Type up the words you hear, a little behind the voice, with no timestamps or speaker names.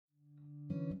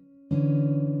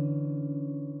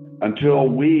until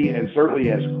we, and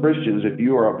certainly as Christians, if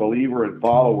you are a believer and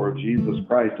follower of Jesus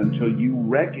Christ, until you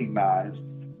recognize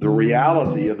the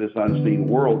reality of this unseen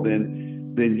world,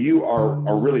 then you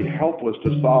are really helpless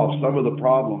to solve some of the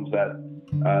problems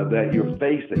that you're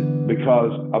facing,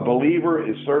 because a believer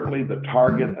is certainly the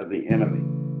target of the enemy,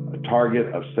 a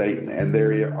target of Satan, and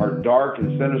there are dark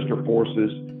and sinister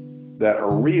forces that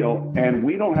are real, and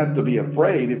we don't have to be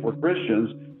afraid if we're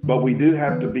Christians, but we do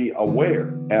have to be aware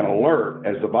and alert,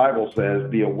 as the Bible says,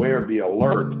 be aware, be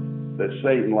alert, that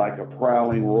Satan, like a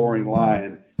prowling, roaring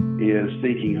lion, is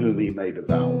seeking whom he may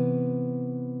devour.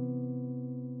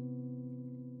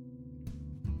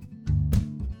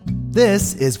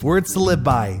 This is Words to Live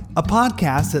By, a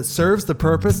podcast that serves the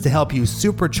purpose to help you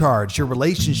supercharge your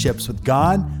relationships with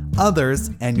God,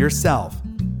 others, and yourself.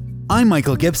 I'm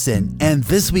Michael Gibson, and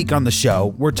this week on the show,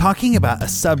 we're talking about a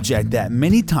subject that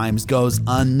many times goes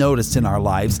unnoticed in our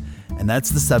lives, and that's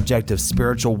the subject of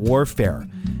spiritual warfare.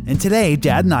 And today,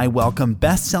 Dad and I welcome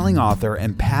best-selling author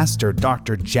and pastor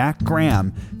Dr. Jack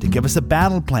Graham to give us a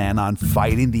battle plan on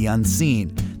fighting the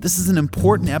unseen. This is an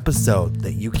important episode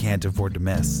that you can't afford to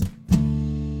miss.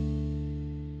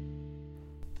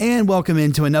 And welcome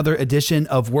into another edition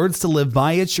of Words to Live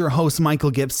By. It's your host, Michael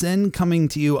Gibson, coming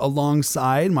to you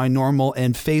alongside my normal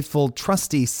and faithful,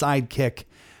 trusty sidekick.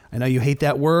 I know you hate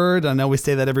that word. I know we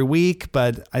say that every week,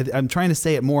 but I'm trying to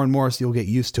say it more and more so you'll get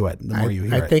used to it the more you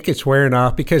hear it. I think it's wearing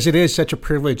off because it is such a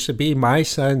privilege to be my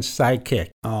son's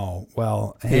sidekick. Oh,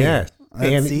 well, hey. Yes.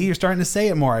 And see, you're starting to say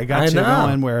it more. I got you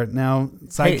going where now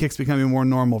sidekick's becoming more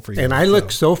normal for you. And I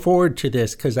look so forward to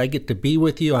this because I get to be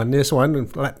with you on this one.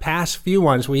 And past few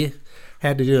ones, we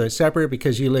had to do it separate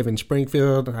because you live in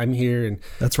Springfield. I'm here in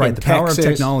That's right, in the Texas. Power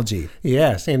of technology.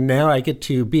 Yes, and now I get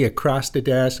to be across the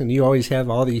desk, and you always have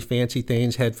all these fancy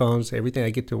things, headphones, everything I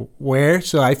get to wear.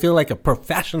 So I feel like a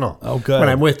professional when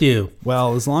I'm with you.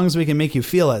 Well, as long as we can make you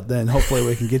feel it, then hopefully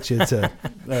we can get you to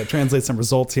translate some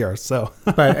results here. So,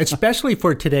 but especially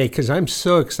for today, because I'm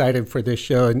so excited for this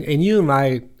show, and you and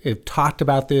I have talked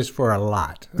about this for a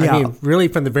lot. Yeah. I mean, really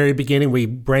from the very beginning, we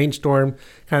brainstormed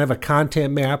kind of a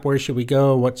content map. Where should we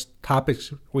go? What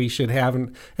topics we should have?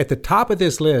 And at the top of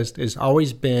this list has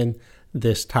always been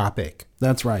this topic.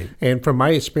 That's right. And from my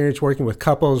experience working with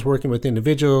couples, working with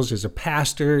individuals as a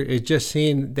pastor, is just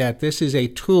seeing that this is a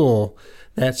tool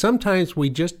that sometimes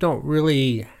we just don't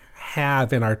really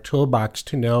have in our toolbox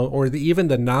to know, or even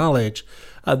the knowledge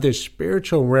of this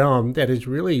spiritual realm that is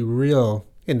really real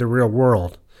in the real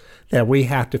world that we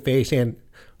have to face. And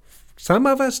some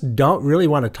of us don't really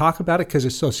want to talk about it because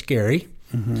it's so scary.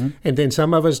 Mm-hmm. And then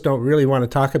some of us don't really want to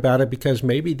talk about it because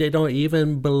maybe they don't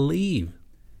even believe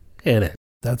in it.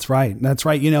 That's right. That's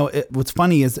right. You know, what's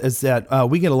funny is that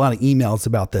we get a lot of emails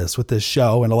about this with this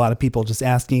show, and a lot of people just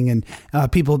asking, and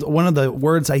one of the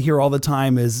words I hear all the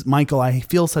time is, Michael, I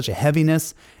feel such a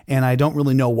heaviness and I don't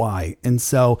really know why. And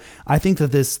so I think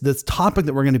that this topic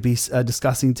that we're going to be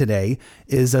discussing today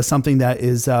is something that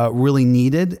is really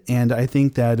needed. And I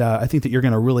think that you're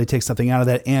going to really take something out of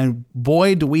that. And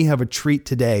boy, do we have a treat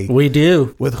today. We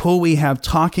do. With who we have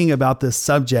talking about this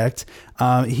subject.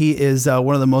 He is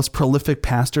one of the most prolific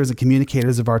pastors and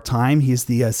communicators of our time. He's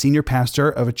the senior pastor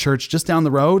of a church just down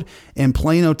the road in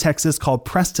Plano, Texas, called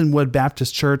Prestonwood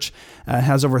Baptist Church.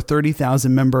 Has over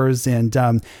 30,000 members,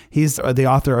 and he's the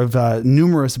author of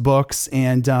numerous books.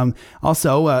 And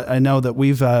also, I know that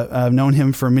we've known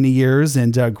him for many years,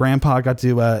 and Grandpa got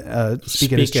to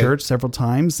speak at his church several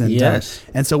times. And, yes.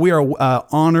 And so we are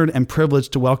honored and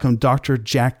privileged to welcome Dr.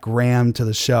 Jack Graham to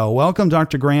the show. Welcome,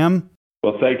 Dr. Graham.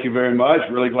 Well, thank you very much.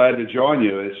 Really glad to join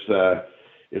you.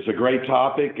 It's a great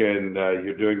topic, and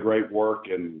you're doing great work,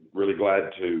 and really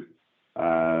glad to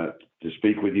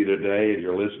speak with you today and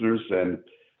your listeners, and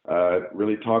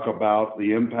really talk about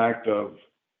the impact of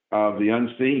the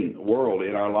unseen world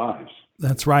in our lives.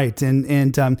 That's right.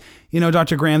 And you know,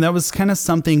 Dr. Graham, that was kind of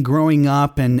something growing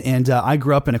up, and I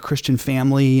grew up in a Christian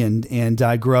family, and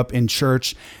I grew up in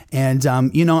church. And,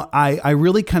 you know, I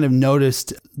really kind of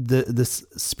noticed this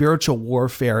spiritual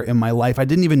warfare in my life. I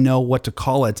didn't even know what to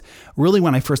call it really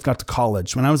when I first got to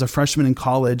college. When I was a freshman in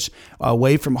college,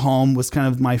 away from home was kind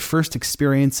of my first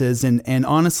experiences. And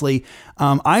honestly,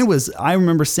 I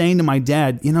remember saying to my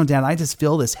dad, you know, Dad, I just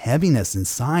feel this heaviness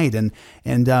inside. And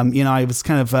you know, I was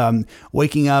kind of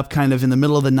waking up kind of in the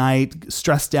middle of the night,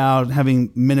 stressed out,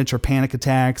 having miniature panic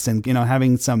attacks, and, you know,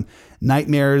 having some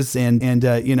nightmares, and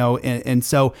you know, and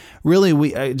so really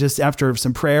we just after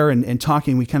some prayer and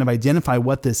talking, we kind of identify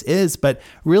what this is. But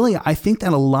really, I think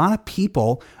that a lot of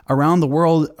people around the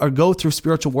world go through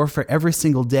spiritual warfare every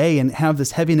single day and have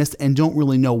this heaviness and don't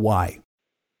really know why.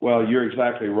 Well, you're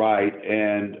exactly right.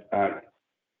 And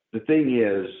the thing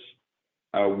is,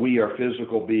 we are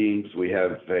physical beings. We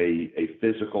have a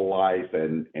physical life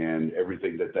and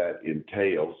everything that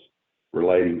entails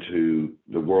relating to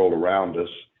the world around us.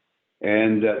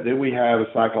 And then we have a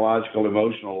psychological,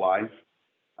 emotional life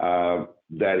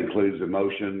that includes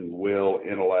emotion, will,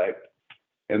 intellect.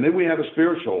 And then we have a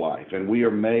spiritual life, and we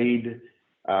are made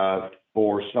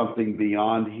for something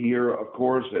beyond here. Of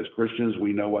course, as Christians,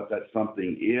 we know what that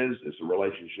something is. It's a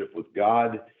relationship with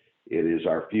God. It is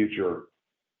our future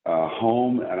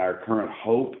home and our current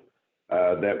hope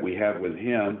that we have with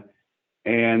Him.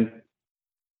 And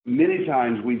many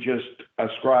times we just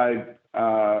ascribe,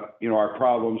 our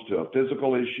problems to a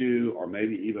physical issue or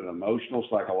maybe even an emotional,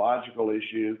 psychological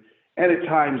issue. And at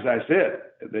times that's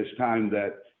it. There's time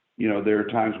that, there are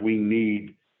times we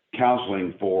need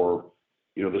counseling for,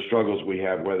 the struggles we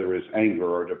have, whether it's anger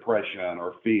or depression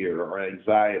or fear or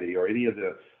anxiety or any of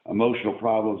the emotional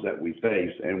problems that we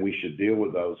face, and we should deal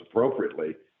with those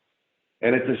appropriately.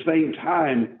 And at the same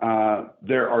time,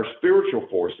 there are spiritual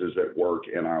forces at work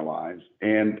in our lives.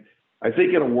 And I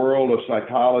think in a world of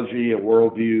psychology, a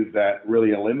worldview that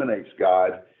really eliminates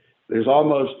God, there's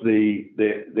almost the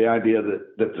idea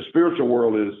that the spiritual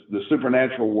world the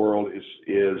supernatural world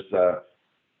is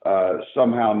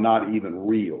somehow not even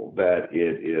real, that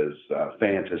it is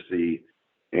fantasy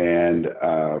and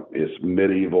it's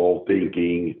medieval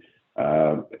thinking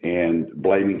and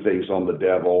blaming things on the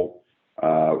devil,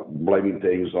 blaming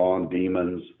things on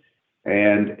demons.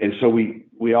 And so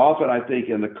we often, I think,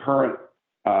 in the current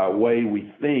way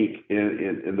we think,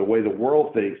 in the way the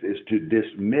world thinks, is to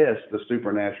dismiss the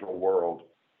supernatural world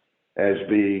as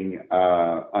being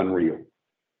unreal.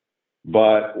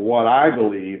 But what I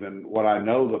believe and what I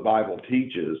know the Bible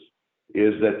teaches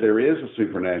is that there is a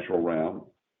supernatural realm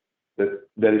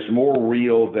that is more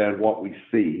real than what we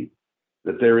see,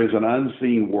 that there is an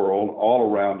unseen world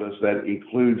all around us that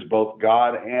includes both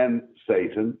God and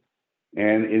Satan,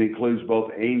 and it includes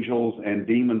both angels and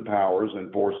demon powers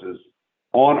and forces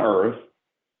on earth,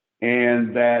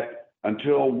 and that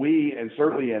until we, and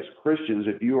certainly as Christians,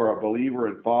 if you are a believer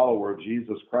and follower of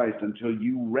Jesus Christ, until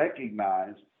you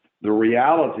recognize the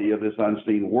reality of this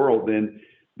unseen world, then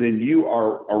you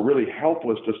are really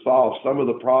helpless to solve some of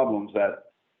the problems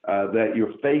that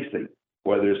you're facing,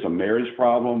 whether it's a marriage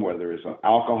problem, whether it's an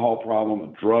alcohol problem,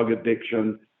 a drug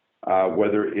addiction,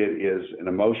 whether it is an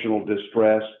emotional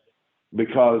distress,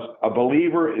 because a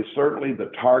believer is certainly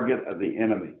the target of the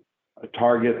enemy, a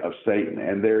target of Satan.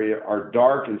 And there are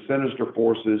dark and sinister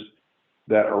forces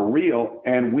that are real,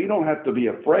 and we don't have to be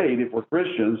afraid if we're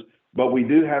Christians, but we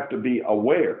do have to be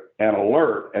aware and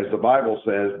alert, as the Bible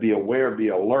says, be aware, be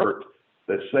alert,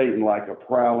 that Satan, like a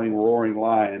prowling, roaring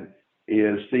lion,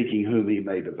 is seeking whom he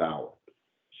may devour.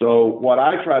 So what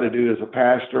I try to do as a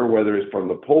pastor, whether it's from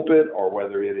the pulpit or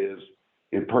whether it is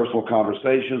in personal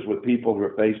conversations with people who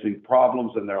are facing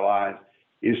problems in their lives,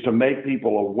 is to make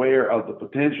people aware of the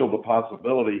potential, the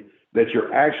possibility that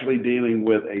you're actually dealing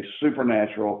with a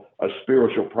supernatural, a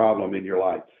spiritual problem in your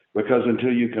life. Because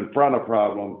until you confront a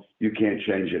problem, you can't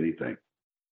change anything.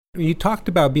 You talked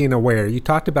about being aware. You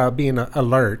talked about being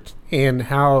alert, and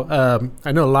how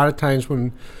I know a lot of times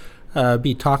when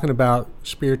be talking about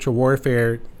spiritual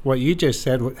warfare, what you just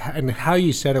said and how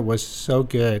you said it was so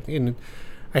good. And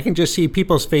I can just see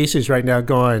people's faces right now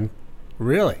going,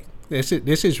 really? This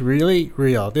is really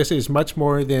real. This is much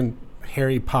more than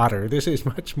Harry Potter. This is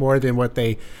much more than what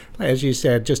they, as you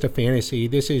said, just a fantasy.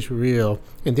 This is real.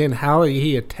 And then how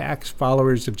he attacks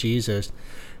followers of Jesus.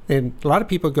 And a lot of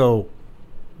people go,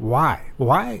 why?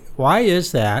 Why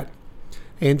is that?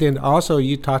 And then also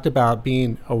you talked about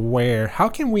being aware. How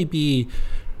can we be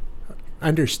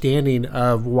understanding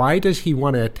of why does he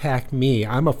want to attack me?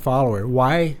 I'm a follower.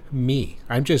 Why me?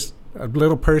 I'm just a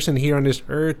little person here on this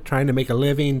earth trying to make a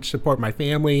living, support my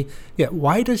family. Yet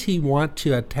why does he want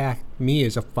to attack me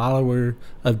as a follower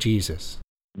of Jesus?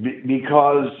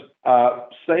 Because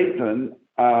Satan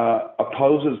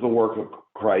opposes the work of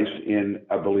Christ in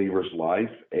a believer's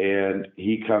life, and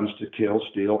he comes to kill,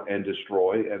 steal, and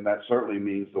destroy. And that certainly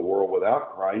means the world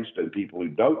without Christ and people who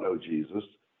don't know Jesus.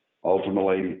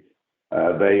 Ultimately,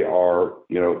 they are,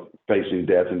 facing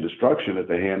death and destruction at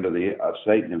the hand of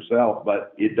Satan himself.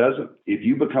 But it doesn't. If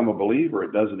you become a believer,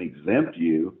 it doesn't exempt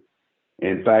you.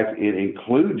 In fact, it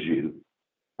includes you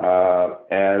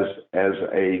as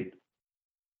a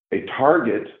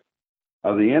target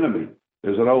of the enemy.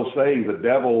 There's an old saying: the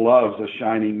devil loves a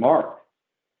shining mark.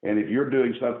 And if you're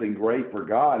doing something great for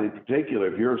God, in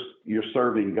particular, if you're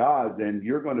serving God, then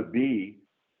you're going to be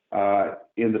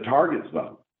in the target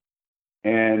zone,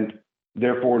 and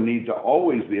therefore need to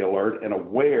always be alert and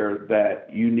aware that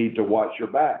you need to watch your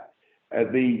back.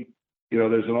 The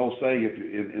there's an old saying,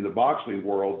 if in the boxing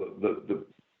world,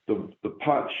 the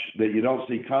punch that you don't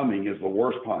see coming is the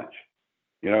worst punch.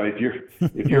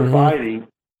 If you're fighting,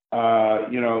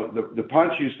 the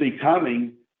punch you see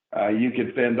coming, you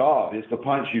can fend off. It's the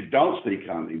punch you don't see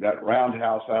coming, that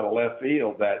roundhouse out of left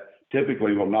field that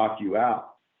typically will knock you out.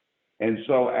 And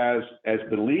so as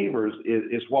believers,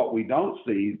 it's what we don't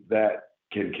see that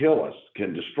can kill us,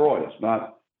 can destroy us,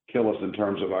 not kill us in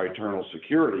terms of our eternal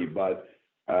security, but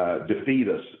defeat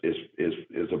us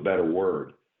is a better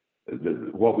word.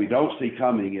 What we don't see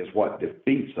coming is what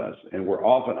defeats us, and we're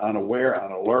often unaware,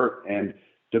 unalert, and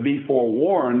to be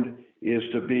forewarned is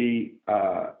to be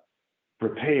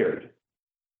prepared.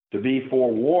 To be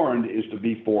forewarned is to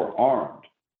be forearmed.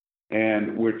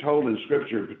 And we're told in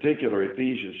Scripture, in particular,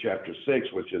 Ephesians chapter 6,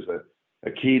 which is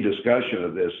a key discussion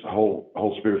of this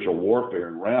whole spiritual warfare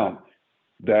and realm,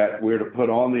 that we're to put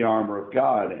on the armor of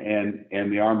God, and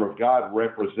the armor of God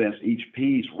represents, each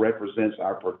piece represents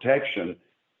our protection,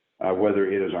 whether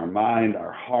it is our mind,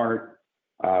 our heart,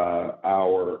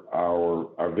 our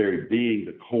very being,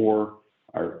 the core.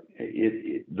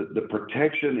 The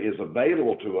protection is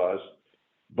available to us,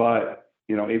 but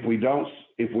if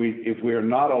we are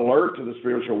not alert to the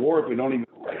spiritual war, if we don't even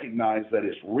recognize that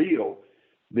it's real,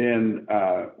 then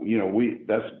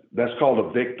that's called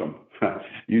a victim.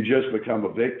 You just become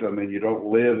a victim, and you don't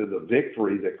live in the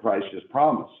victory that Christ has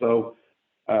promised. So,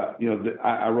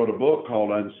 I wrote a book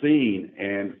called Unseen,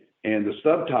 and the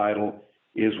subtitle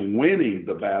is Winning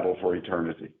the Battle for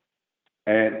Eternity.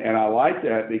 And I like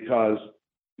that because,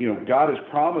 God has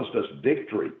promised us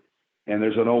victory. And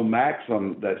there's an old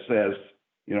maxim that says,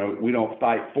 we don't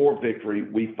fight for victory,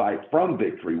 we fight from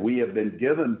victory. We have been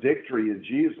given victory in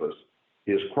Jesus.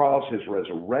 His cross, his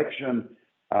resurrection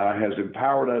has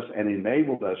empowered us and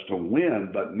enabled us to win.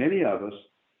 But many of us,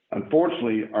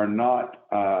 unfortunately, are not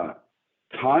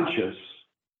conscious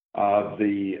of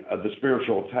the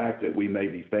spiritual attack that we may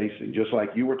be facing. Just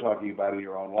like you were talking about in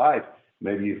your own life,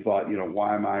 maybe you thought,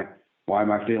 why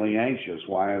am I feeling anxious?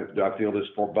 Why do I feel this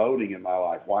foreboding in my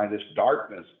life? Why this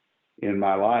darkness in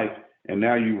my life? And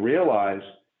now you realize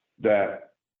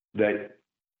that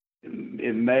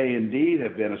it may indeed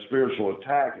have been a spiritual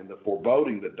attack, and the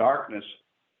foreboding, the darkness,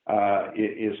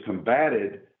 is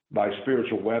combated by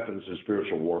spiritual weapons and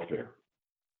spiritual warfare.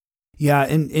 Yeah.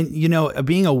 And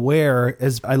being aware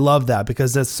I love that,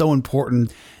 because that's so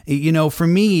important. For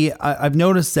me, I've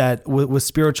noticed that with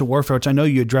spiritual warfare, which I know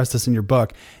you address this in your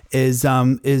book, is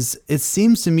it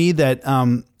seems to me that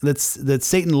that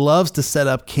Satan loves to set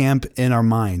up camp in our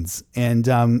minds, and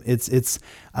I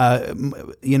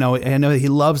know he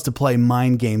loves to play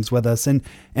mind games with us, and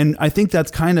I think that's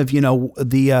kind of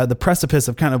the precipice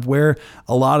of kind of where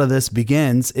a lot of this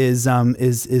begins is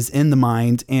in the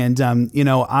mind, and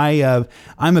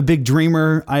I'm a big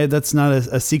dreamer. That's not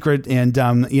a secret, and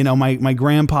my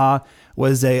grandpa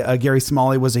was Gary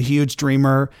Smalley was a huge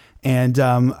dreamer. And he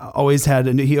always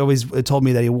told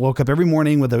me that he woke up every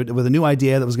morning with a new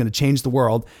idea that was going to change the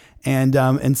world.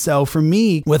 And so for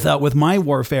me, with my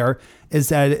warfare, is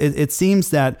that it seems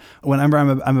that whenever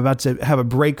I'm about to have a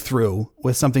breakthrough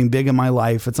with something big in my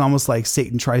life, it's almost like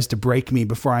Satan tries to break me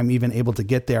before I'm even able to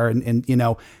get there, and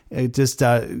it just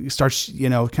starts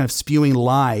kind of spewing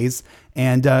lies.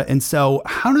 And so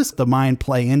how does the mind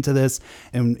play into this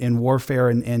in warfare,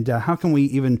 and how can we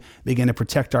even begin to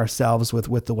protect ourselves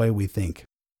with the way we think?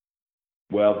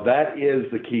 Well, that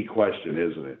is the key question,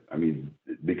 isn't it? I mean,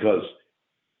 because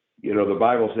the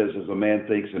Bible says, as a man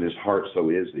thinks in his heart, so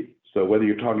is he. So whether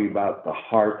you're talking about the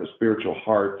heart, the spiritual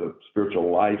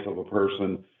life of a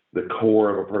person, the core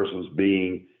of a person's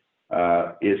being,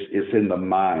 it's in the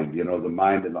mind, the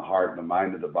mind and the heart and the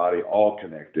mind and the body, all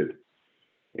connected.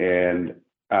 And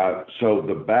so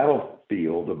the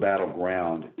battlefield, the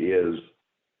battleground is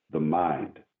the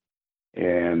mind.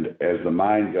 And as the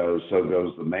mind goes, so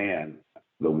goes the man,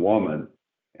 the woman,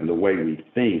 and the way we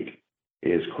think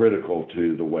is critical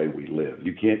to the way we live.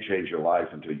 You can't change your life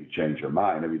until you change your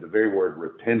mind. I mean, the very word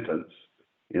repentance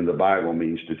in the Bible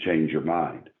means to change your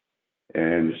mind.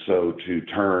 And so to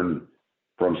turn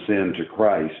from sin to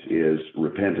Christ is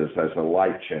repentance. That's a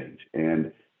life change.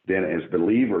 And then as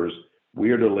believers,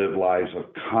 we are to live lives of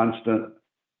constant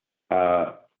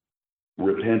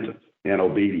repentance and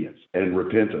obedience, and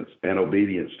repentance and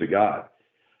obedience to God.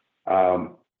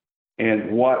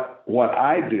 And what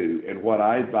I do and what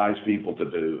I advise people to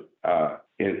do,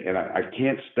 and I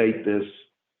can't state this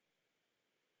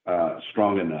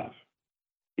strong enough,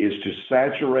 is to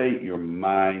saturate your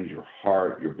mind, your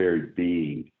heart, your very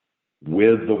being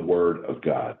with the Word of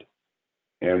God.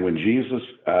 And when Jesus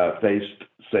faced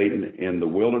Satan in the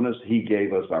wilderness, he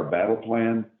gave us our battle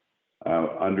plan.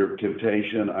 under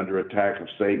temptation, under attack of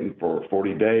Satan for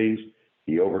 40 days.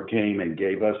 He overcame and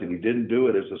gave us, and he didn't do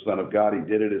it as the Son of God. He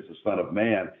did it as the Son of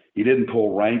Man. He didn't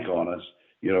pull rank on us,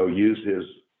 use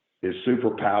his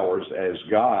superpowers as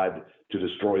God to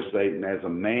destroy Satan. As a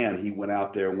man, he went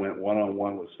out there and went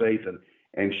one-on-one with Satan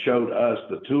and showed us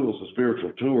the tools, the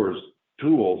spiritual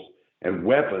tools and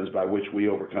weapons by which we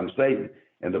overcome Satan.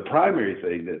 And the primary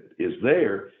thing that is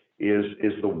there is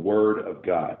the Word of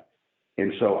God.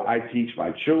 And so I teach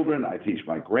my children, I teach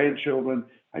my grandchildren,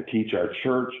 I teach our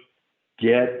church,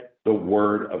 get the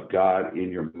Word of God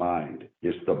in your mind.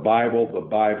 It's the Bible, the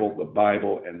Bible, the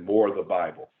Bible, and more of the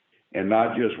Bible. And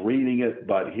not just reading it,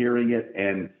 but hearing it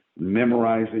and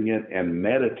memorizing it and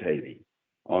meditating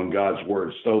on God's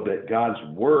Word, so that God's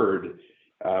Word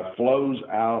flows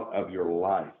out of your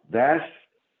life. That's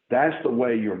the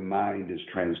way your mind is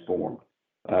transformed.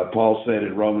 Paul said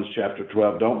in Romans chapter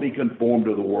 12, don't be conformed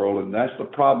to the world. And that's the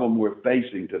problem we're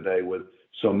facing today with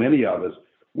so many of us.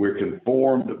 We're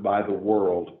conformed by the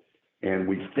world, and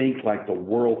we think like the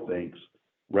world thinks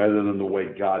rather than the way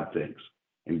God thinks.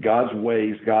 And God's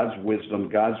ways, God's wisdom,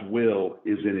 God's will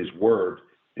is in his Word,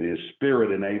 and his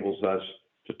Spirit enables us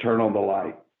to turn on the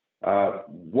light.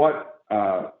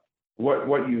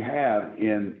 What you have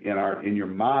in your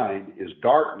mind is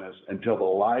darkness until the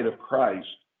light of Christ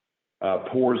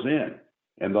pours in.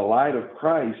 And the light of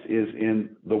Christ is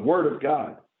in the Word of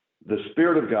God. The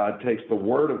Spirit of God takes the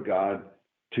Word of God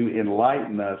to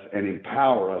enlighten us and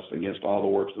empower us against all the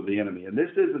works of the enemy. And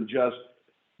this isn't just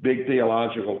big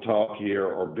theological talk here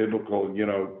or biblical,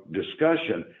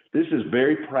 discussion. This is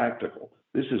very practical.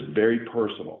 This is very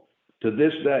personal. To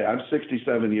this day, I'm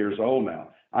 67 years old now.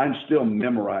 I'm still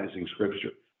memorizing Scripture.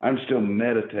 I'm still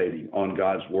meditating on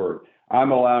God's Word.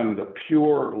 I'm allowing the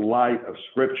pure light of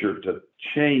Scripture to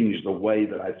change the way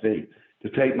that I think, to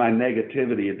take my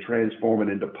negativity and transform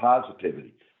it into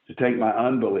positivity, to take my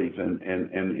unbelief and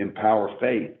empower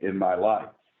faith in my life.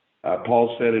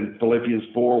 Paul said in Philippians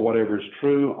 4, whatever is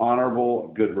true,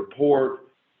 honorable, good report,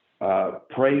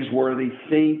 praiseworthy,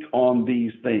 think on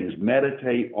these things,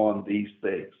 meditate on these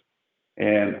things.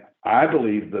 And I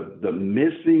believe the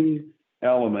missing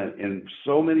element in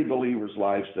so many believers'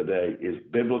 lives today is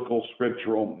biblical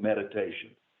scriptural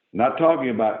meditation. I'm not talking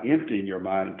about emptying your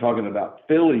mind, I'm talking about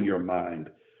filling your mind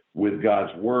with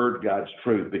God's Word, God's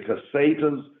truth, because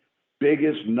Satan's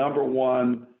biggest number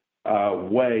one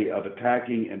way of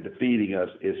attacking and defeating us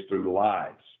is through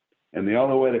lies. And the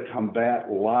only way to combat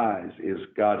lies is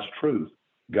God's truth,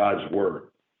 God's Word.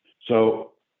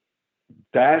 So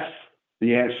that's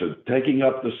the answer. Taking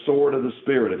up the sword of the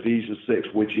Spirit, Ephesians 6,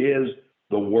 which is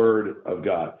the Word of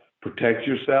God. Protect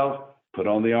yourself, put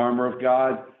on the armor of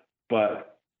God,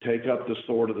 but take up the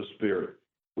sword of the Spirit,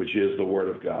 which is the Word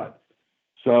of God.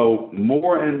 So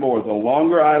more and more, the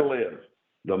longer I live,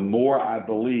 the more I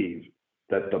believe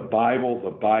that the Bible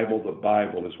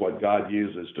is what God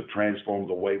uses to transform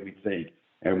the way we think.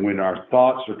 And when our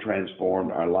thoughts are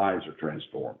transformed, our lives are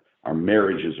transformed, our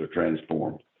marriages are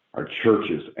transformed, our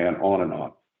churches, and on and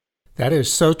on. That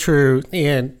is so true.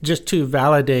 And just to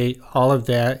validate all of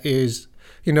that is,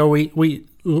 we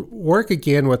work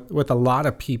again with a lot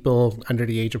of people under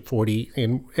the age of 40.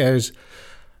 And as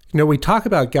we talk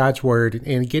about God's Word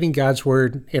and getting God's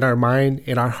Word in our mind,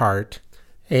 in our heart.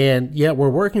 And yet we're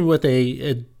working with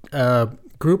a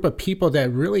group of people that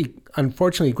really,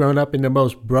 unfortunately, grown up in the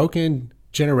most broken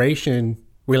generation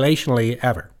relationally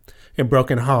ever, in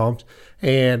broken homes.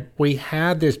 And we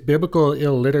had this biblical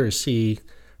illiteracy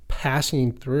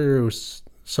passing through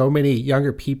so many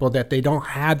younger people that they don't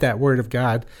have that Word of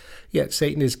God, yet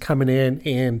Satan is coming in.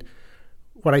 And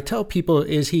what I tell people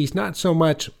is he's not so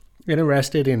much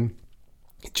interested in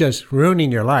just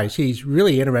ruining your lives. He's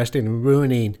really interested in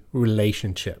ruining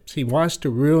relationships. He wants to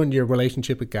ruin your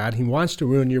relationship with God. He wants to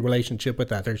ruin your relationship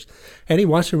with others. And he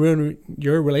wants to ruin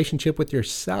your relationship with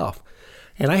yourself.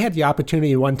 And I had the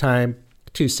opportunity one time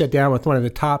to sit down with one of the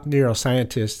top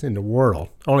neuroscientists in the world.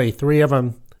 Only 3 of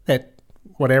them that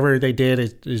whatever they did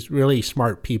is really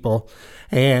smart people.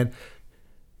 And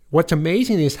what's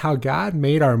amazing is how God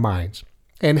made our minds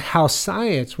and how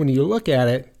science, when you look at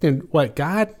it, then what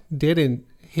God did in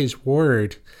his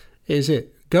Word is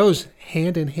it goes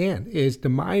hand in hand. Is the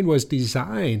mind was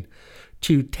designed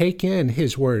to take in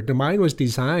his Word. The mind was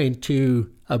designed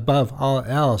to, above all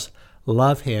else,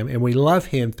 love him. And we love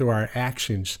him through our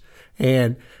actions.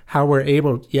 and how we're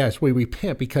able, yes, we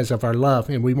repent because of our love,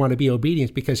 and we want to be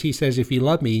obedient because he says, if you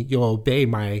love me, you'll obey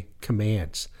my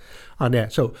commands on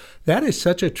that. So that is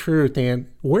such a truth. And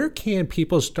where can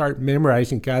people start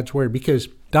memorizing God's word? Because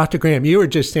Dr. Graham, you were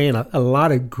just saying a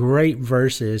lot of great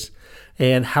verses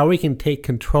and how we can take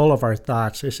control of our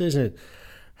thoughts. This isn't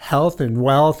health and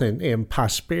wealth and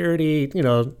prosperity,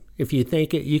 if you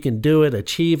think it, you can do it,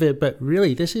 achieve it. But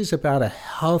really, this is about a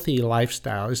healthy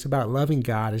lifestyle. It's about loving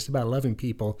God. It's about loving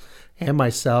people and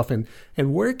myself. And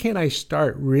where can I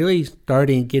start really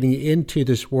getting into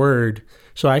this word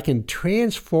so I can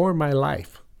transform my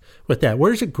life with that?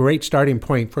 Where's a great starting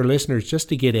point for listeners just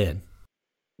to get in?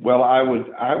 Well, I would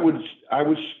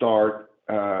start,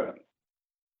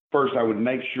 first I would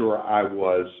make sure I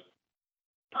was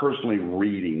personally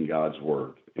reading God's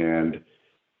word, and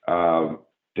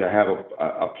to have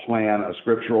a plan, a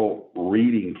scriptural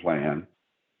reading plan.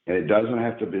 And it doesn't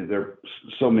have to be, there are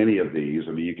so many of these.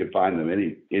 I mean, you can find them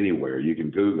anywhere. You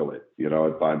can Google it,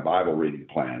 and find Bible reading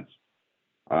plans.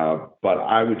 But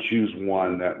I would choose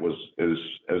one that was,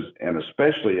 and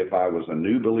especially if I was a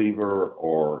new believer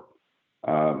or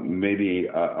maybe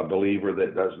a believer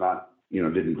that does not,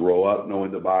 didn't grow up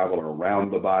knowing the Bible or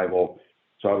around the Bible.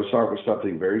 So I would start with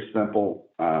something very simple,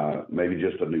 maybe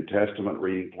just a New Testament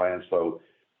reading plan. So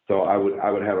I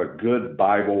would have a good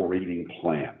Bible reading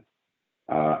plan,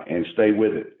 and stay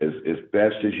with it as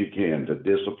best as you can, to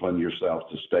discipline yourself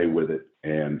to stay with it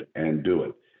and do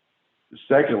it.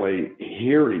 Secondly,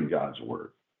 hearing God's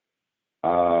word.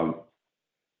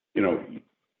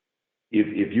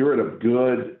 If you're at a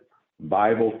good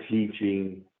Bible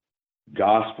teaching,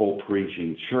 gospel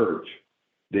preaching church,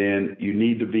 then you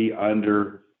need to be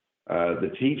under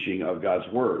the teaching of God's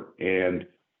word. And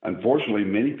unfortunately,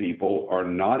 many people are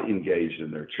not engaged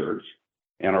in their church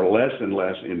and are less and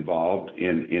less involved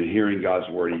in hearing God's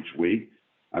word each week.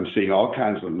 I'm seeing all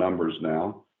kinds of numbers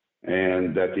now,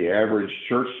 and that the average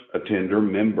church attender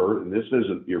member, and this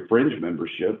isn't your fringe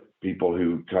membership, people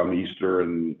who come Easter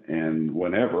and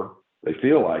whenever they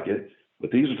feel like it,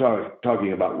 but these are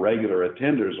talking about regular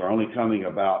attenders, are only coming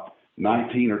about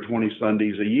 19 or 20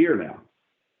 Sundays a year now.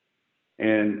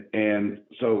 And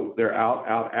so they're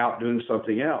out doing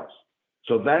something else.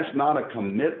 So that's not a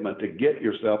commitment to get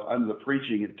yourself under the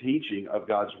preaching and teaching of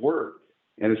God's word.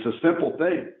 And it's a simple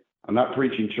thing. I'm not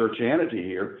preaching churchianity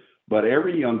here, but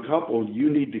every young couple, you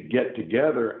need to get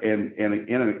together and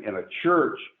in a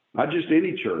church, not just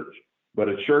any church, but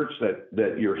a church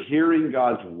that you're hearing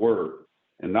God's word,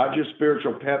 and not just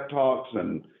spiritual pep talks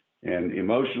and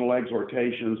emotional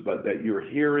exhortations, but that you're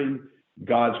hearing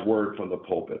God's word from the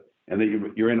pulpit, and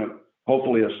that you're in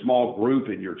hopefully a small group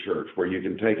in your church where you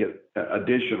can take it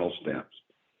additional steps.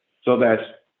 So that's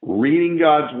reading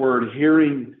God's word,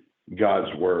 hearing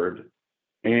God's word,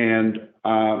 and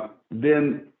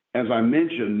then, as I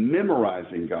mentioned,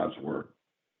 memorizing God's word.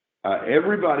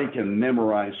 Everybody can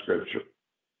memorize scripture.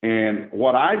 And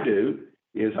what I do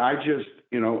is I just,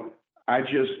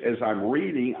 as I'm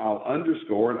reading, I'll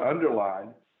underscore and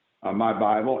underline my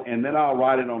Bible, and then I'll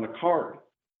write it on a card.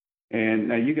 And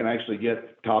now you can actually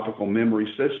get topical memory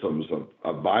systems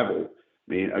of Bible.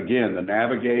 I mean, again, the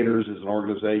Navigators is an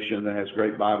organization that has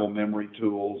great Bible memory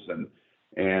tools, and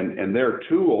there are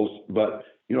tools, but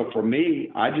for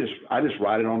me, I just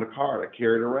write it on a card. I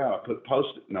carry it around. I put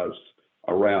Post-it notes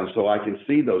around so I can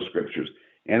see those scriptures.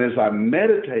 And as I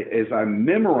meditate, as I'm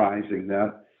memorizing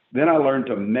that, then I learn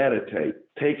to meditate,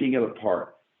 taking it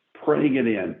apart, praying it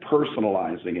in,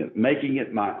 personalizing it, making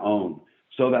it my own,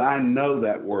 so that I know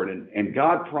that word. And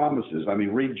God promises,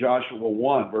 read Joshua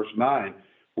 1, verse 9,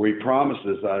 where he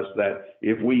promises us that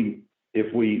if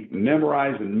we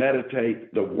memorize and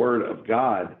meditate the word of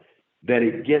God, that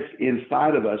it gets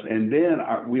inside of us, and then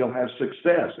we'll have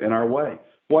success in our way.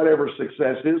 Whatever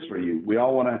success is for you. We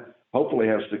all want to hopefully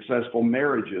have successful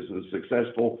marriages and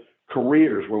successful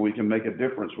careers where we can make a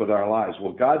difference with our lives.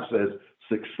 Well, God says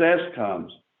success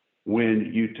comes when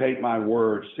you take my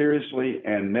word seriously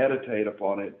and meditate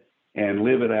upon it and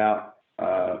live it out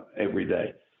every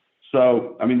day.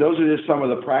 So, those are just some of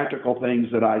the practical things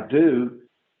that I do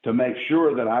to make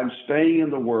sure that I'm staying in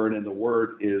the word, and the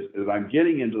word is, that I'm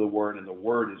getting into the word, and the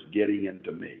word is getting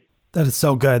into me. That is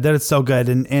so good. That is so good.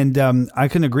 And I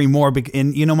couldn't agree more.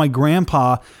 And, my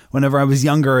grandpa, whenever I was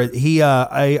younger,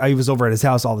 I was over at his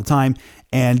house all the time.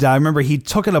 And I remember he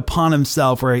took it upon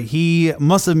himself where he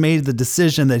must have made the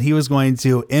decision that he was going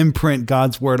to imprint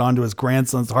God's word onto his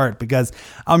grandson's heart, because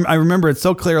I remember it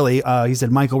so clearly. He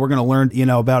said, Michael, we're going to learn,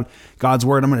 about God's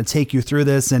word. I'm going to take you through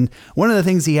this. And one of the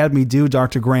things he had me do,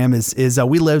 Dr. Graham, is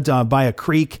we lived by a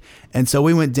creek. And so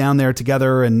we went down there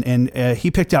together, and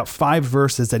he picked out 5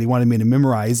 verses that he wanted me to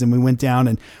memorize. And we went down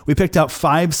and we picked out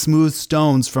 5 smooth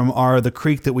stones from the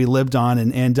creek that we lived on.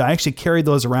 And I actually carried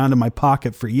those around in my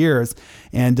pocket for years,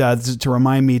 and to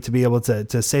remind me to be able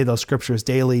to say those scriptures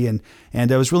daily. And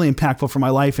it was really impactful for my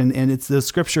life. And it's those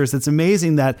scriptures. It's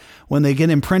amazing that when they get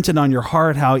imprinted on your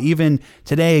heart, how even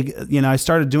today, I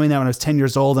started doing that when I was 10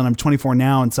 years old, and I'm 24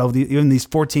 now. And so even these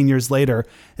 14 years later,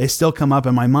 they still come up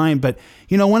in my mind. But,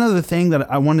 one of the thing that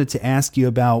I wanted to ask you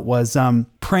about was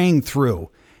praying through.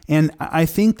 And I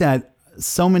think that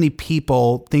so many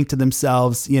people think to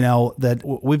themselves, that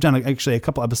we've done actually a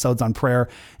couple episodes on prayer,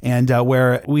 and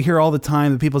where we hear all the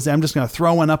time that people say, I'm just going to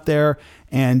throw one up there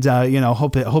and,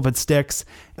 hope it sticks.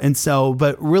 And so,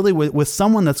 but really with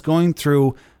someone that's going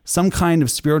through some kind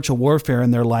of spiritual warfare in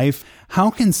their life,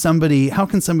 how can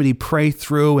somebody pray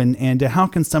through, and how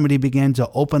can somebody begin to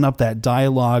open up that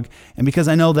dialogue? And because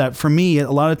I know that for me, a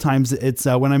lot of times it's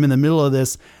when I'm in the middle of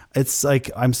this, it's like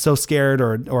I'm so scared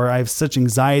or I have such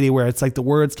anxiety where it's like the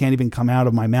words can't even come out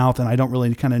of my mouth, and I don't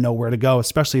really kind of know where to go,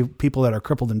 especially people that are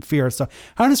crippled in fear. So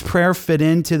how does prayer fit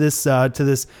into this,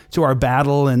 to our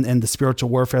battle and the spiritual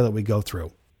warfare that we go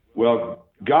through? Well,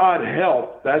 God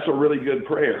help, that's a really good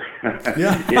prayer.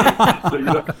 Yeah.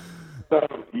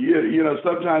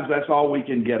 Sometimes that's all we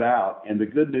can get out. And the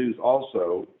good news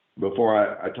also,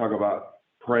 before I talk about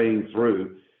praying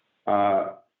through,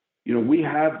 we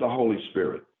have the Holy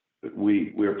Spirit.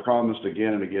 We are promised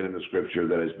again and again in the scripture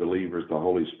that as believers, the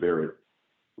Holy Spirit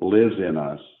lives in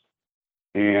us.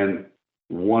 And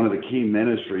one of the key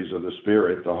ministries of the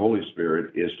Spirit, the Holy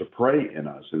Spirit, is to pray in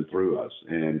us and through us.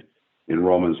 And in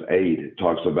Romans 8, it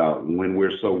talks about when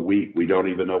we're so weak, we don't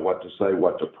even know what to say,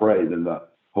 what to pray, then the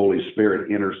Holy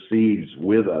Spirit intercedes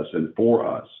with us and for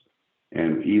us,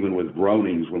 and even with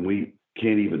groanings when we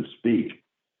can't even speak.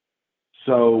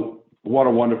 So what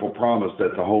a wonderful promise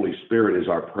that the Holy Spirit is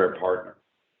our prayer partner,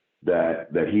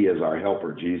 that he is our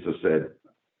helper. Jesus said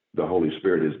the Holy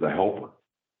Spirit is the helper.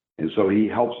 And so he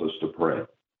helps us to pray.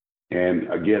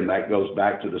 And again, that goes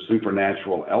back to the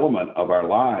supernatural element of our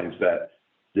lives, that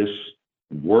this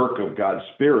work of God's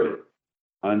Spirit,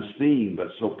 unseen but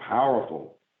so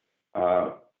powerful,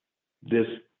 this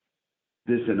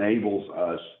enables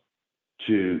us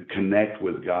to connect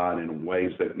with God in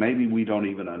ways that maybe we don't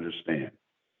even understand.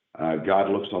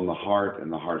 God looks on the heart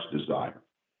and the heart's desire.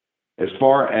 As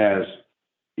far as,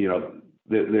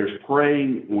 there's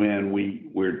praying when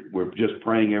we're just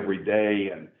praying every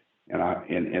day, and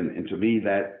to me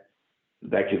that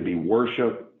can be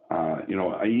worship.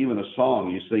 Even a song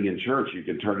you sing in church, you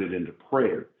can turn it into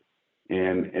prayer.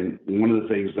 And one of the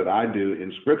things that I do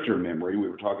in scripture memory, we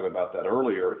were talking about that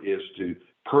earlier, is to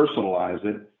personalize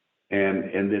it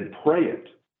and then pray it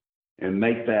and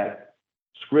make that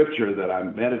scripture that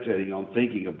I'm meditating on,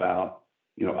 thinking about,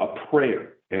 a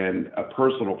prayer and a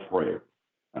personal prayer.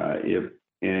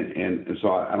 So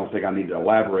I don't think I need to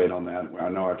elaborate on that. I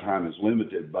know our time is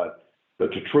limited, but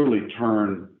to truly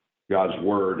turn God's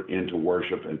word into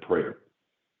worship and prayer.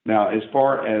 Now, as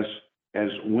far as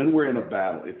when we're in a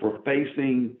battle, if we're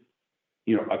facing,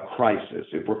 a crisis,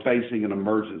 if we're facing an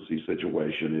emergency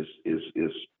situation,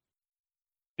 is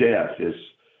death, is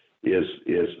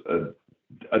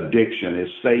addiction, is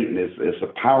Satan, is a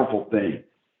powerful thing,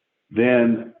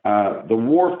 then the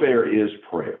warfare is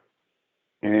prayer.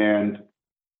 And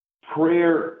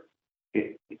prayer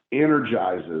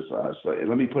energizes us.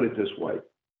 Let me put it this way.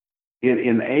 It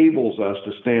enables us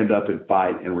to stand up and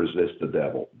fight and resist the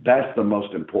devil. That's the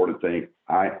most important thing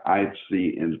I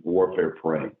see in warfare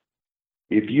praying.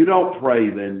 If you don't pray,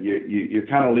 then you're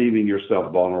kind of leaving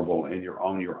yourself vulnerable and you're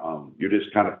on your own. You're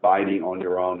just kind of fighting on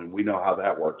your own, and we know how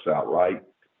that works out, right?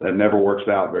 That never works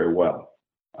out very well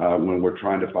when we're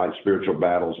trying to fight spiritual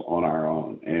battles on our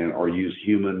own or use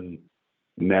human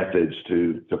methods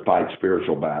to fight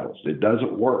spiritual battles. It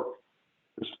doesn't work.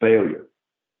 It's failure,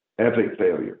 epic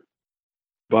failure.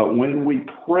 But when we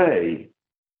pray,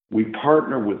 we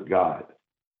partner with God,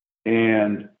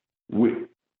 and we're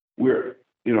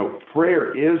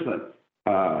prayer isn't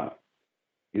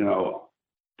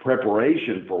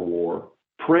preparation for war.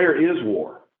 Prayer is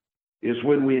war. It's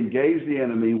when we engage the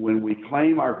enemy, when we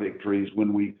claim our victories,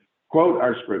 when we quote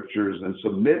our scriptures and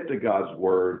submit to God's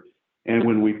word, and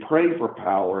when we pray for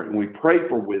power and we pray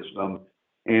for wisdom,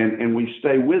 and we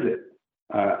stay with it.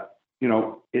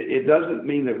 it doesn't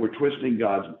mean that we're twisting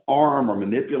God's arm or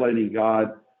manipulating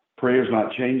God. Prayer is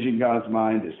not changing God's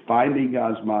mind; it's finding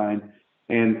God's mind,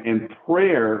 and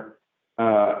prayer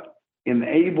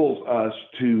enables us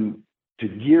to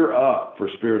gear up for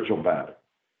spiritual battle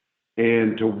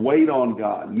and to wait on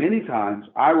God. Many times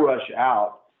I rush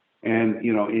out and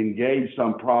engage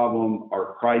some problem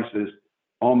or crisis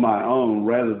on my own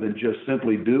rather than just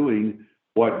simply doing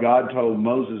what God told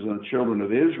Moses and the children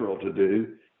of Israel to do,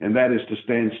 and that is to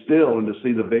stand still and to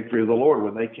see the victory of the Lord.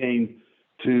 When they came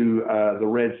to the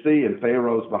Red Sea and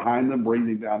Pharaoh's behind them,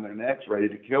 breathing down their necks, ready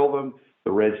to kill them,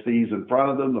 the Red Sea's in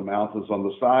front of them, the mountains on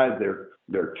the side,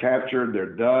 they're captured,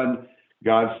 they're done.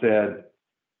 God said,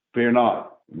 "Fear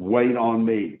not, wait on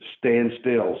me, stand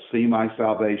still, see my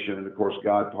salvation." And of course,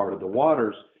 God parted the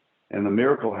waters and the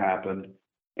miracle happened.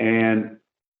 And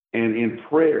in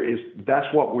prayer,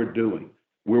 that's what we're doing.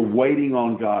 We're waiting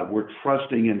on God. We're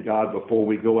trusting in God before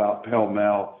we go out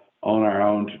pell-mell on our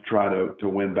own to try to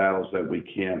win battles that we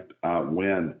can't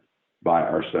win by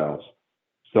ourselves.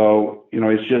 So,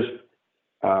 it's just,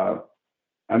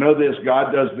 I know this,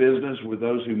 God does business with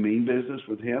those who mean business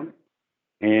with him.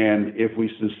 And if we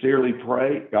sincerely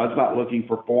pray, God's not looking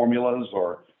for formulas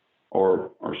or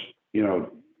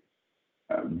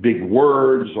big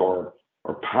words or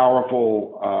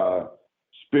powerful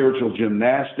spiritual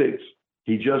gymnastics.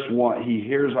 He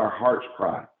hears our heart's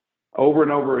cry over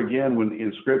and over again. When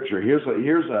in Scripture,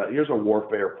 here's a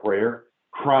warfare prayer,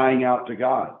 crying out to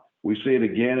God. We see it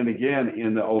again and again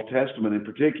in the Old Testament. In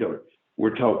particular,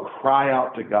 we're told cry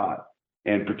out to God,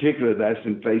 and particularly that's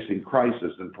in facing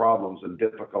crisis and problems and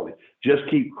difficulty. Just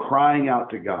keep crying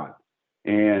out to God,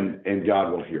 and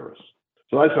God will hear us.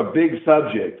 So that's a big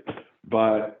subject,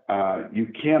 but you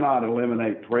cannot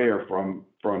eliminate prayer from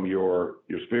your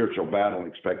spiritual battle and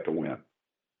expect to win.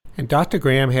 And Dr.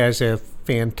 Graham has a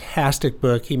fantastic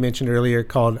book he mentioned earlier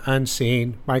called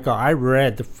Unseen. Michael, I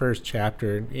read the first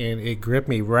chapter, and it gripped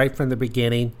me right from the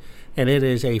beginning, and it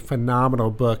is a phenomenal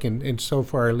book. And so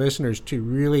for our listeners to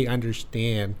really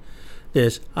understand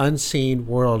this unseen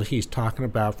world he's talking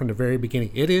about from the very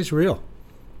beginning, it is real.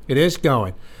 It is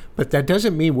going. But that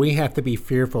doesn't mean we have to be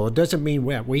fearful. It doesn't mean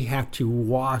we have to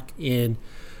walk in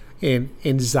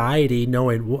anxiety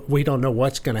knowing we don't know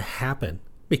what's going to happen,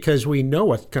 because we know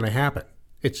what's going to happen.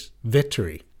 It's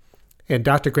victory. And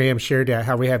Dr. Graham shared that,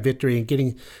 how we have victory in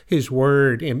getting his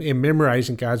word and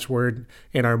memorizing God's word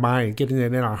in our mind, getting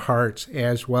it in our hearts,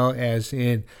 as well as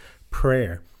in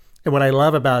prayer. And what I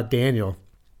love about Daniel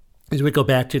is we go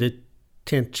back to the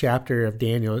 10th chapter of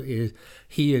Daniel, is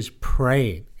he is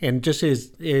praying. And just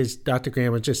as Dr.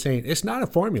 Graham was just saying, it's not a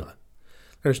formula.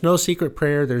 There's no secret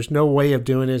prayer. There's no way of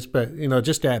doing this, but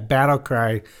just that battle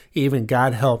cry, even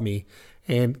God help me.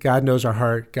 And God knows our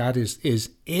heart. God is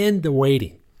in the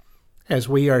waiting as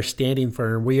we are standing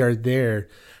firm. We are there.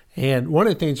 And one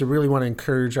of the things I really want to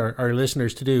encourage our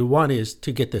listeners to do, one is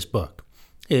to get this book,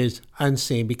 is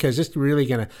Unseen, because it's really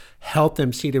going to help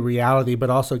them see the reality,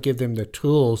 but also give them the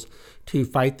tools to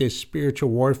fight this spiritual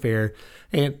warfare.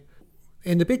 And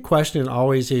the big question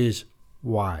always is,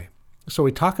 why? So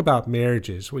we talk about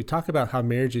marriages. We talk about how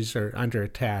marriages are under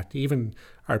attack, even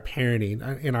our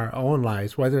parenting in our own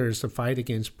lives, whether it's a fight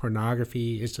against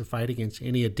pornography, it's a fight against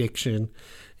any addiction,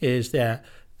 is that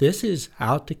this is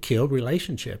out to kill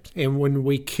relationships. And when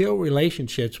we kill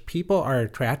relationships, people are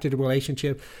attracted to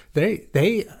relationships.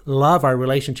 They love our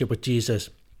relationship with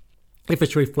Jesus. If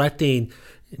it's reflecting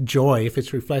joy, if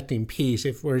it's reflecting peace,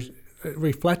 if we're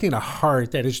reflecting a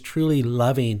heart that is truly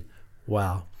loving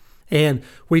well. And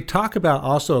we talk about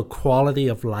also quality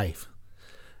of life.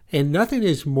 And nothing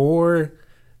is more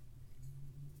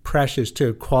precious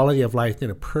to quality of life than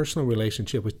a personal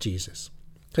relationship with Jesus,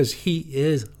 because he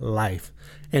is life.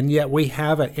 And yet we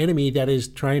have an enemy that is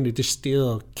trying to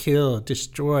distill, kill,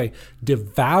 destroy,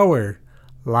 devour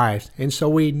life. And so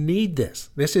we need this.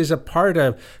 This is a part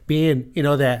of being,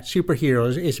 that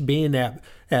superhero. It's being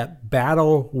that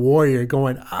battle warrior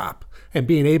going up and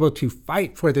being able to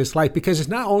fight for this life, because it's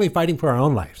not only fighting for our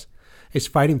own lives, it's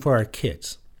fighting for our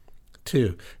kids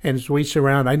too. And as we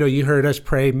surround, I know you heard us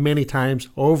pray many times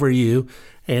over you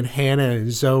and Hannah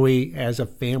and Zoe as a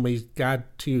family, God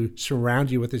to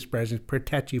surround you with his presence,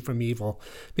 protect you from evil,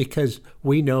 because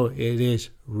we know it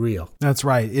is real. That's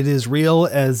right. It is real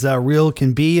as real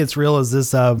can be. It's real as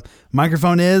this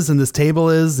microphone is and this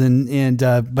table is.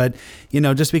 But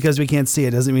just because we can't see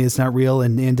it doesn't mean it's not real.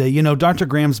 And Dr.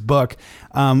 Graham's book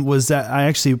was I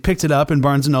actually picked it up in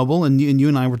Barnes & Noble, and you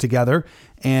and I were together.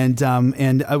 and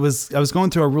I was going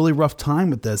through a really rough time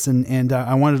with this, and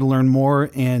I wanted to learn more,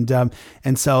 and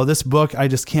so this book I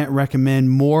just can't recommend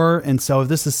more. And so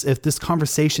if this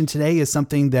conversation today is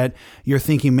something that you're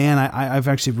thinking, man, I've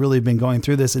actually really been going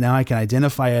through this, and now I can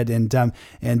identify it, and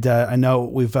I know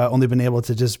we've only been able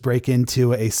to just break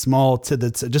into a small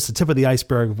just the tip of the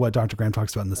iceberg of what Dr. Graham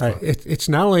talks about in this book. It's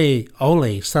not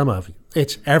only some of you,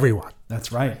 it's everyone.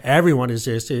 That's right. Everyone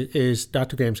is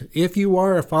Dr. Graham said, if you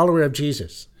are a follower of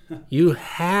Jesus, you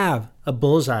have a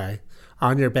bullseye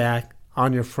on your back,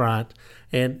 on your front,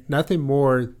 and nothing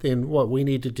more than what we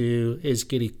need to do is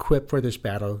get equipped for this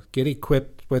battle, get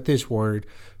equipped with His Word,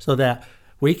 so that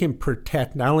we can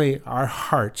protect not only our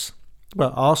hearts,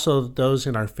 but also those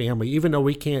in our family. Even though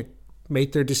we can't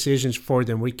make their decisions for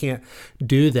them, we can't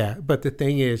do that. But the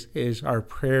thing is our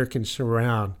prayer can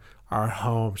surround our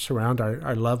home, surround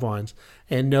our loved ones,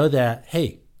 and know that,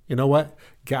 hey, you know what?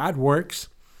 God works.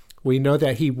 We know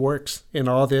that He works in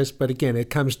all this. But again, it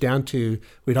comes down to,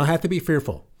 we don't have to be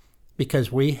fearful because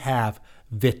we have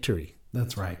victory.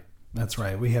 That's right. That's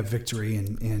right. We have victory.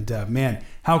 And man,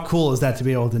 how cool is that to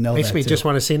be able to know Makes that me too? just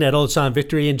want to sing that old song,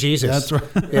 Victory in Jesus. That's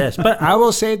right. Yes. But I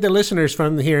will save the listeners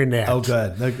from hearing that. Oh,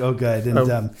 good. Oh, good.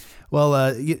 And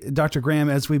well, Dr. Graham,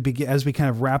 as we kind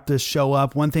of wrap this show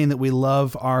up, one thing that we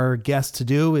love our guests to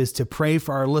do is to pray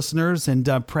for our listeners and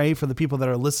pray for the people that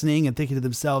are listening and thinking to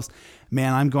themselves,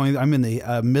 man, I'm in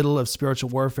the middle of spiritual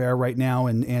warfare right now.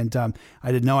 And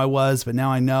I didn't know I was, but now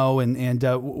I know. And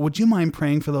would you mind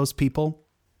praying for those people?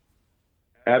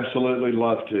 Absolutely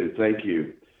love to. Thank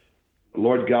you.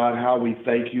 Lord God, how we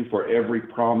thank you for every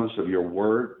promise of your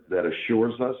word that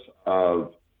assures us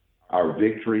of our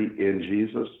victory in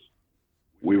Jesus.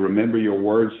 We remember your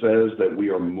word says that we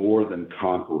are more than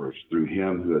conquerors through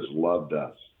him who has loved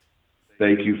us.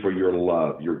 Thank you for your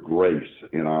love, your grace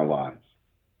in our lives.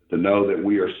 To know that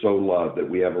we are so loved, that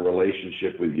we have a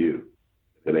relationship with you,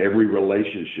 that every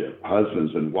relationship,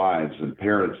 husbands and wives and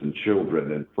parents and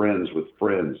children and friends with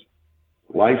friends,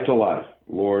 life to life,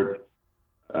 Lord,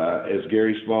 as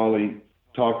Gary Smalley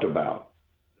talked about,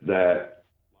 that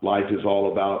life is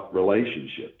all about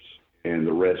relationships and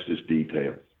the rest is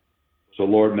details. So,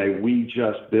 Lord, may we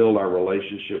just build our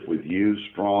relationship with you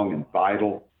strong and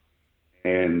vital,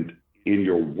 and in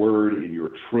your word, in your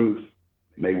truth,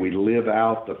 may we live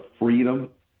out the freedom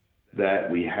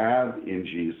that we have in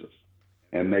Jesus,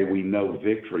 and may we know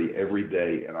victory every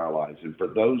day in our lives. And for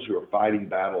those who are fighting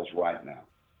battles right now,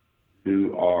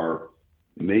 who are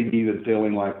maybe even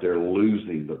feeling like they're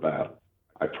losing the battle,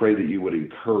 I pray that you would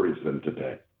encourage them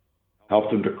today. Help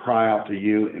them to cry out to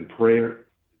you in prayer,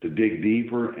 to dig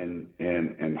deeper and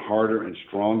harder and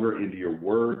stronger into your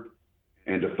word,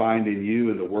 and to find in you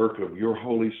and the work of your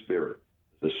Holy Spirit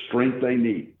the strength they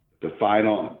need to fight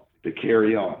on, to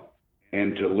carry on,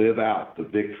 and to live out the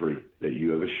victory that you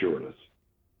have assured us.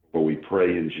 For we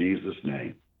pray in Jesus'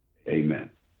 name, amen.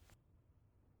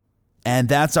 And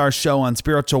that's our show on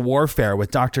spiritual warfare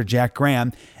with Dr. Jack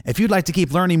Graham. If you'd like to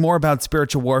keep learning more about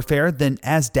spiritual warfare, then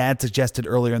as Dad suggested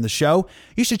earlier in the show,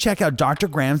 you should check out Dr.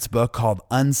 Graham's book called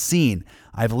Unseen.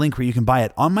 I have a link where you can buy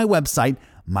it on my website,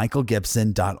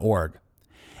 michaelgibson.org.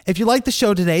 If you like the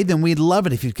show today, then we'd love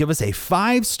it if you'd give us a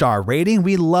 5-star rating.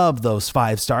 We love those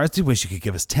 5 stars. We wish you could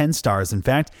give us 10 stars, in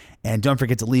fact. And don't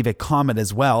forget to leave a comment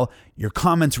as well. Your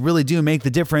comments really do make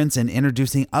the difference in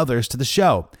introducing others to the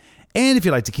show. And if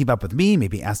you'd like to keep up with me,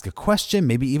 maybe ask a question,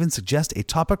 maybe even suggest a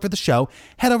topic for the show,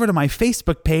 head over to my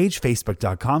Facebook page,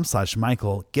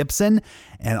 facebook.com/Michael Gibson.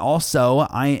 And also,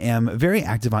 I am very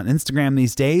active on Instagram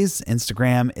these days.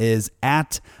 Instagram is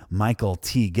at Michael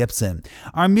T. Gibson.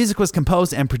 Our music was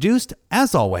composed and produced,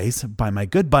 as always, by my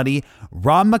good buddy,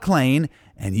 Rob McLean.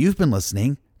 And you've been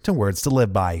listening to Words to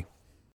Live By.